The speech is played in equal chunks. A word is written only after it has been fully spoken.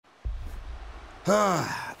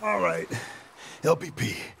All right.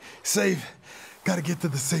 LPP. Safe. Gotta get to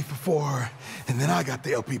the safe before her, and then I got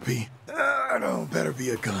the LPP. No, better be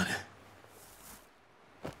a gun.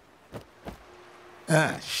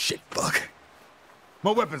 Shit, fuck.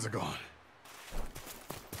 My weapons are gone.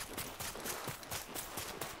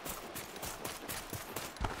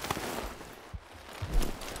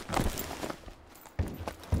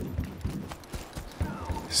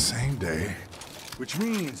 Same day, which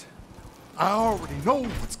means I already know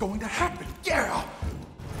what's going to happen, yeah!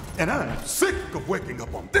 And I'm sick of waking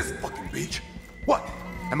up on this fucking beach. What?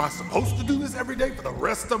 Am I supposed to do this every day for the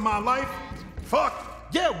rest of my life? Fuck,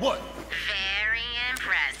 yeah, what? Very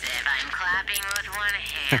impressive. I'm clapping with one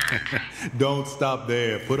hand. Don't stop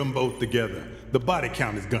there, put them both together. The body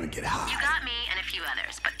count is gonna get high. You got me and a few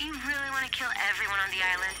others, but you really want to kill everyone on the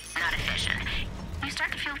island? Not efficient. You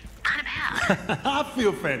start to feel kind of bad. I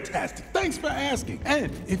feel fantastic. Thanks for asking.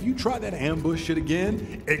 And if you try that ambush shit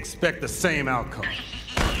again, expect the same outcome.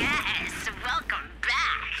 Yes, welcome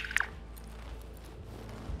back.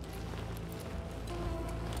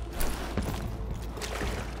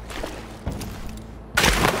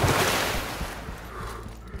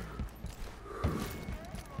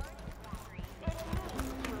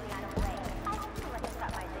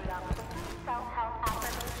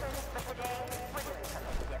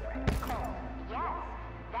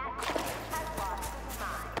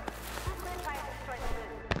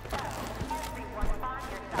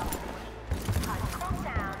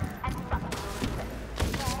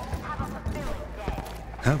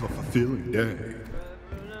 Have a fulfilling day.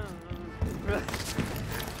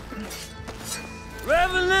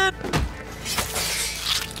 Revenant!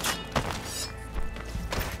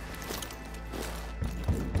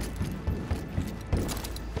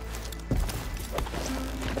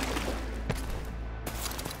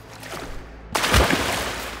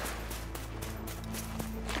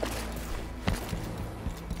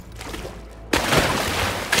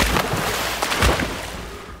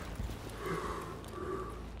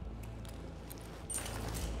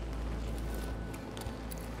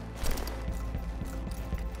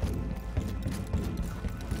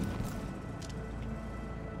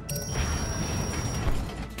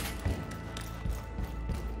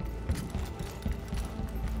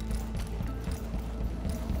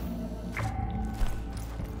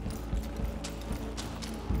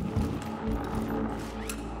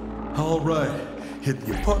 All right, hit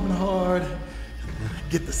the apartment hard,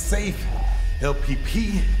 get the safe,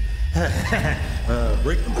 LPP,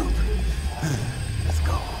 break the loop. Let's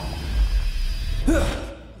go.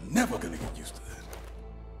 Never gonna get used to